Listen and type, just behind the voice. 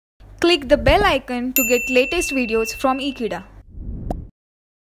Click the bell icon to get latest videos from Ekeeda.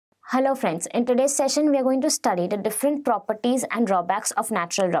 Hello friends, in today's session we are going to study the different properties and drawbacks of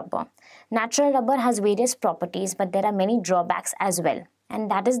natural rubber. Natural rubber has various properties, but there are many drawbacks as well.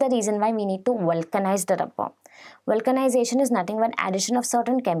 And that is the reason why we need to vulcanize the rubber. Vulcanization is nothing but addition of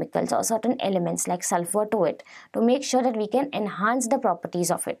certain chemicals or certain elements like sulfur to it to make sure that we can enhance the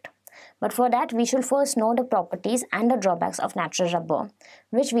properties of it. But for that, we should first know the properties and the drawbacks of natural rubber,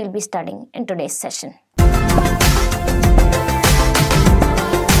 which we'll be studying in today's session.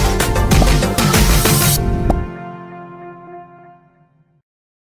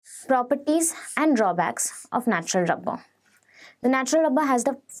 Properties and drawbacks of natural rubber. The natural rubber has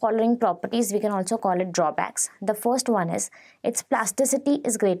the following properties. We can also call it drawbacks. The first one is its plasticity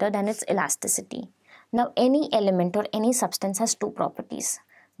is greater than its elasticity. Now, any element or any substance has two properties.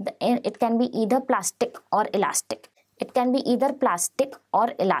 It can be either plastic or elastic. It can be either plastic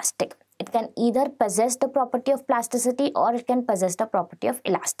or elastic. It can either possess the property of plasticity or it can possess the property of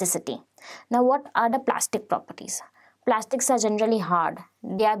elasticity. Now, what are the plastic properties? Plastics are generally hard,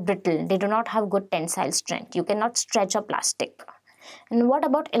 they are brittle, they do not have good tensile strength. You cannot stretch a plastic. And what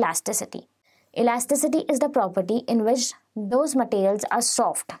about elasticity? Elasticity is the property in which those materials are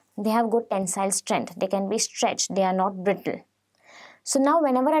soft. They have good tensile strength. They can be stretched. They are not brittle. So now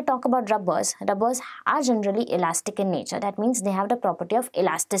whenever I talk about rubbers are generally elastic in nature. That means they have the property of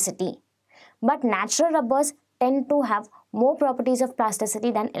elasticity. But natural rubbers tend to have more properties of plasticity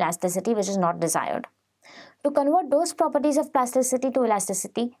than elasticity, which is not desired. To convert those properties of plasticity to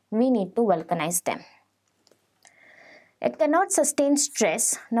elasticity, we need to vulcanize them. It cannot sustain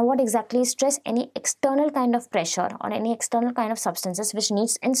stress. Now what exactly is stress? Any external kind of pressure or any external kind of substances which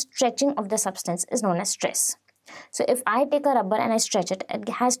needs in stretching of the substance is known as stress. So if I take a rubber and I stretch it, it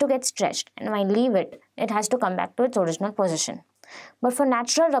has to get stretched, and if I leave it, it has to come back to its original position. But for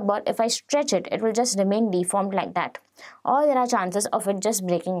natural rubber, if I stretch it, it will just remain deformed like that. Or there are chances of it just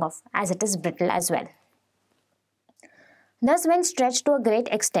breaking off as it is brittle as well. Thus, when stretched to a great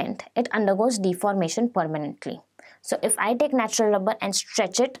extent, it undergoes deformation permanently. So if I take natural rubber and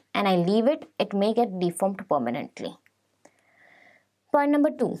stretch it and I leave it, it may get deformed permanently. Point number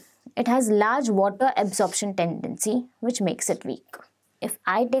 2. It has large water absorption tendency, which makes it weak. If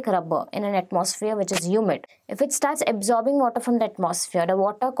I take rubber in an atmosphere which is humid, if it starts absorbing water from the atmosphere, the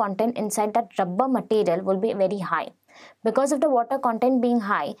water content inside that rubber material will be very high. Because of the water content being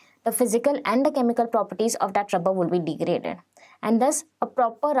high, the physical and the chemical properties of that rubber will be degraded. And thus, a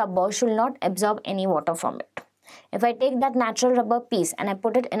proper rubber should not absorb any water from it. If I take that natural rubber piece and I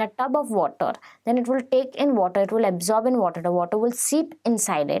put it in a tub of water, then it will take in water, it will absorb in water, the water will seep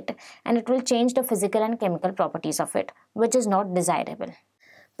inside it and it will change the physical and chemical properties of it, which is not desirable.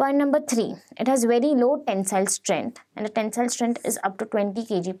 Point number 3, it has very low tensile strength and the tensile strength is up to 20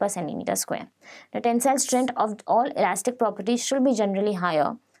 kg per centimeter square. The tensile strength of all elastic properties should be generally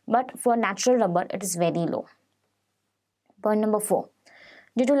higher, but for natural rubber it is very low. Point number 4.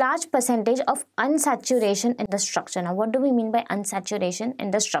 Due to large percentage of unsaturation in the structure. Now, what do we mean by unsaturation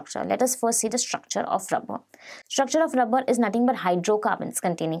in the structure? Let us first see the structure of rubber. Structure of rubber is nothing but hydrocarbons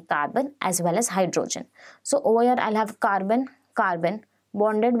containing carbon as well as hydrogen. So, over here I'll have carbon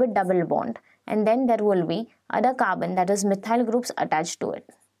bonded with double bond, and then there will be other carbon, that is methyl groups attached to it.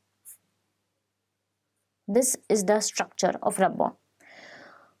 This is the structure of rubber.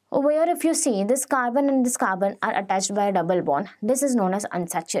 Over here, if you see, this carbon and this carbon are attached by a double bond. This is known as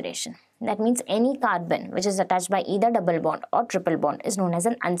unsaturation. That means any carbon which is attached by either double bond or triple bond is known as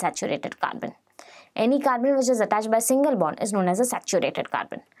an unsaturated carbon. Any carbon which is attached by a single bond is known as a saturated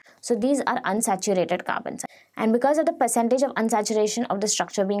carbon. So these are unsaturated carbons. And because of the percentage of unsaturation of the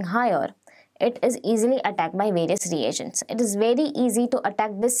structure being higher, it is easily attacked by various reagents. It is very easy to attack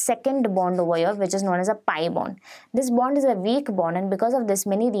this second bond over here, which is known as a pi bond. This bond is a weak bond, and because of this,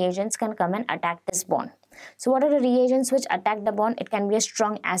 many reagents can come and attack this bond. So what are the reagents which attack the bond? It can be a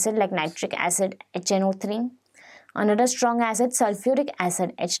strong acid like nitric acid, HNO3. Another strong acid, sulfuric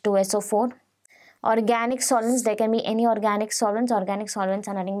acid, H2SO4. Organic solvents, there can be any organic solvents. Organic solvents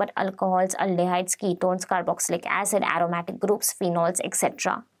are nothing but alcohols, aldehydes, ketones, carboxylic acid, aromatic groups, phenols,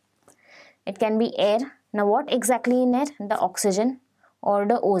 etc. It can be air. Now what exactly in air? The oxygen or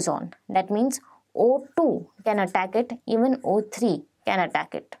the ozone. That means O2 can attack it, even O3 can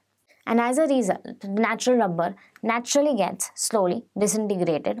attack it. And as a result, the natural rubber naturally gets slowly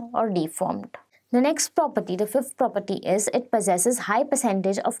disintegrated or deformed. The next property, the fifth property, is it possesses high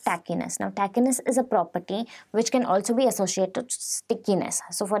percentage of tackiness. Now, tackiness is a property which can also be associated to stickiness.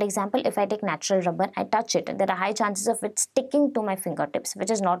 So, for example, if I take natural rubber, I touch it, there are high chances of it sticking to my fingertips, which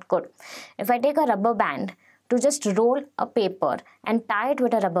is not good. If I take a rubber band to just roll a paper and tie it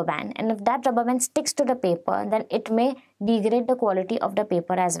with a rubber band, and if that rubber band sticks to the paper, then it may degrade the quality of the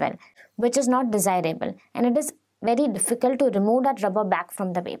paper as well, which is not desirable, and it is very difficult to remove that rubber back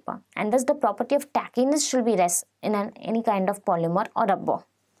from the paper, and thus the property of tackiness should be less in any kind of polymer or rubber.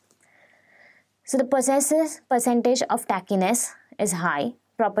 So the percentage of tackiness is high,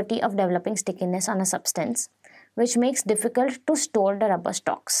 property of developing stickiness on a substance, which makes difficult to store the rubber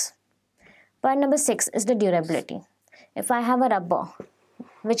stocks. Point number 6 is the durability. If I have a rubber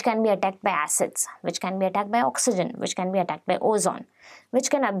which can be attacked by acids, which can be attacked by oxygen, which can be attacked by ozone, which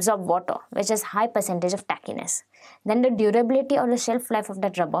can absorb water, which has high percentage of tackiness, then the durability or the shelf life of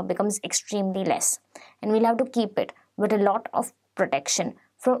that rubber becomes extremely less, and we'll have to keep it with a lot of protection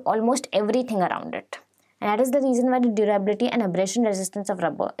from almost everything around it. And that is the reason why the durability and abrasion resistance of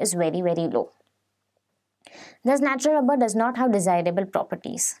rubber is very, very low. Thus, natural rubber does not have desirable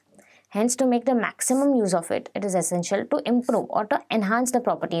properties. Hence, to make the maximum use of it, it is essential to improve or to enhance the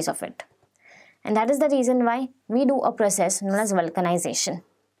properties of it. And that is the reason why we do a process known as vulcanization.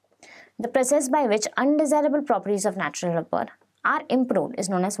 The process by which undesirable properties of natural rubber are improved is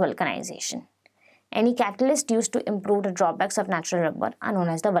known as vulcanization. Any catalyst used to improve the drawbacks of natural rubber are known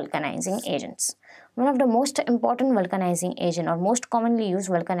as the vulcanizing agents. One of the most important vulcanizing agent or most commonly used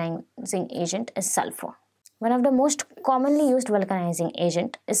vulcanizing agent is sulfur. One of the most commonly used vulcanizing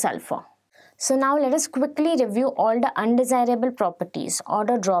agent is sulfur. So now let us quickly review all the undesirable properties or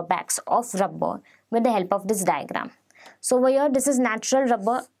the drawbacks of rubber with the help of this diagram. So over here, this is natural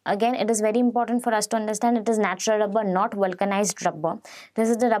rubber. Again, it is very important for us to understand it is natural rubber, not vulcanized rubber. This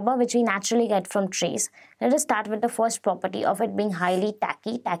is the rubber which we naturally get from trees. Let us start with the first property of it being highly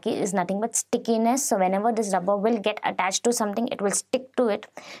tacky. Tacky is nothing but stickiness. So whenever this rubber will get attached to something, it will stick to it.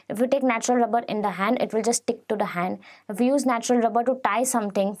 If you take natural rubber in the hand, it will just stick to the hand. If you use natural rubber to tie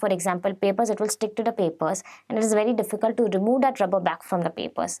something, for example, papers, it will stick to the papers. And it is very difficult to remove that rubber back from the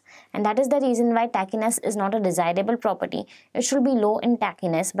papers. And that is the reason why tackiness is not a desirable property. It should be low in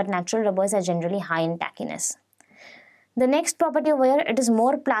tackiness, but natural rubbers are generally high in tackiness. The next property over here, it is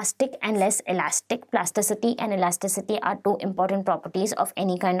more plastic and less elastic. Plasticity and elasticity are two important properties of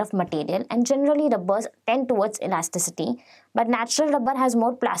any kind of material, and generally rubbers tend towards elasticity, but natural rubber has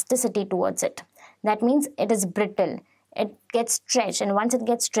more plasticity towards it. That means it is brittle. It gets stretched, and once it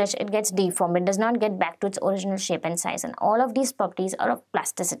gets stretched, it gets deformed. It does not get back to its original shape and size, and all of these properties are of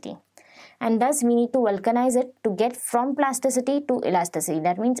plasticity. And thus we need to vulcanize it to get from plasticity to elasticity.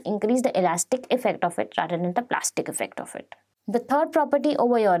 That means increase the elastic effect of it rather than the plastic effect of it. The third property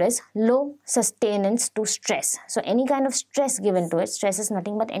over here is low sustainance to stress. So any kind of stress given to it, stress is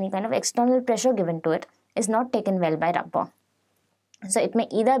nothing but any kind of external pressure given to it, is not taken well by rubber. So it may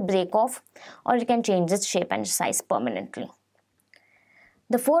either break off or it can change its shape and size permanently.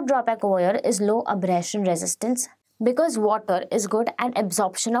 The fourth drawback over here is low abrasion resistance. Because water is good at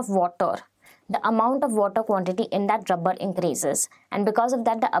absorption of water, the amount of water quantity in that rubber increases, and because of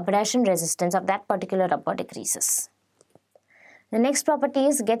that the abrasion resistance of that particular rubber decreases. The next property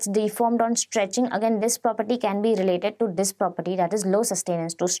is gets deformed on stretching. Again, this property can be related to this property, that is low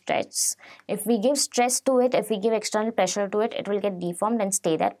sustainance to stretch. If we give stress to it, if we give external pressure to it, it will get deformed and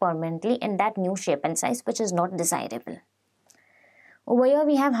stay there permanently in that new shape and size, which is not desirable. Over here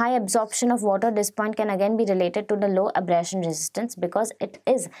we have high absorption of water. This point can again be related to the low abrasion resistance because it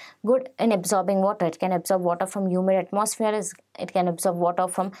is good in absorbing water. It can absorb water from humid atmosphere, it can absorb water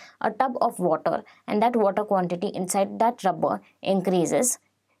from a tub of water, and that water quantity inside that rubber increases,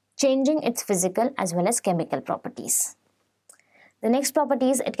 changing its physical as well as chemical properties. The next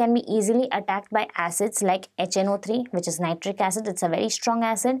property is it can be easily attacked by acids like HNO3, which is nitric acid. It's a very strong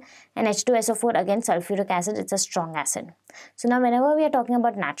acid, and H2SO4, again sulfuric acid. It's a strong acid. So now whenever we are talking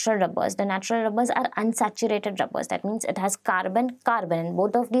about natural rubbers, the natural rubbers are unsaturated rubbers. That means it has carbon, and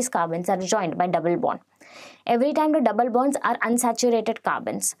both of these carbons are joined by double bond. Every time the double bonds are unsaturated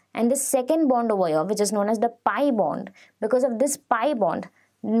carbons, and this second bond over here, which is known as the pi bond, because of this pi bond,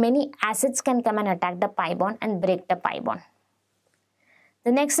 many acids can come and attack the pi bond and break the pi bond.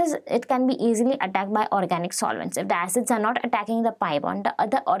 The next is it can be easily attacked by organic solvents. If the acids are not attacking the pi bond, the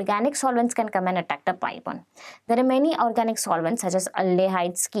other organic solvents can come and attack the pi bond. There are many organic solvents such as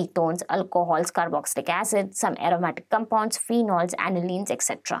aldehydes, ketones, alcohols, carboxylic acid, some aromatic compounds, phenols, anilines,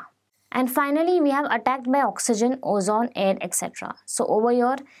 etc. And finally, we have attacked by oxygen, ozone, air, etc. So over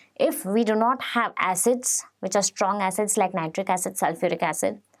here, if we do not have acids, which are strong acids like nitric acid, sulfuric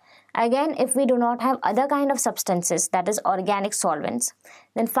acid, again, if we do not have other kind of substances, that is organic solvents,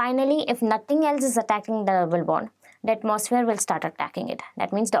 then finally, if nothing else is attacking the double bond, the atmosphere will start attacking it.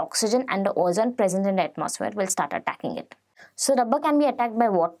 That means the oxygen and the ozone present in the atmosphere will start attacking it. So rubber can be attacked by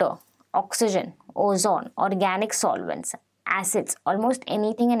water, oxygen, ozone, organic solvents, acids, almost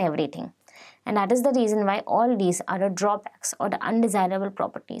anything and everything. And that is the reason why all these are the drawbacks or the undesirable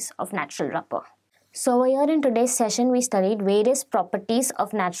properties of natural rubber. So over here in today's session, we studied various properties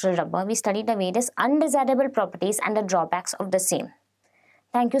of natural rubber. We studied the various undesirable properties and the drawbacks of the same.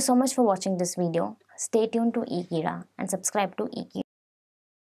 Thank you so much for watching this video. Stay tuned to Ekeeda and subscribe to Ekeeda.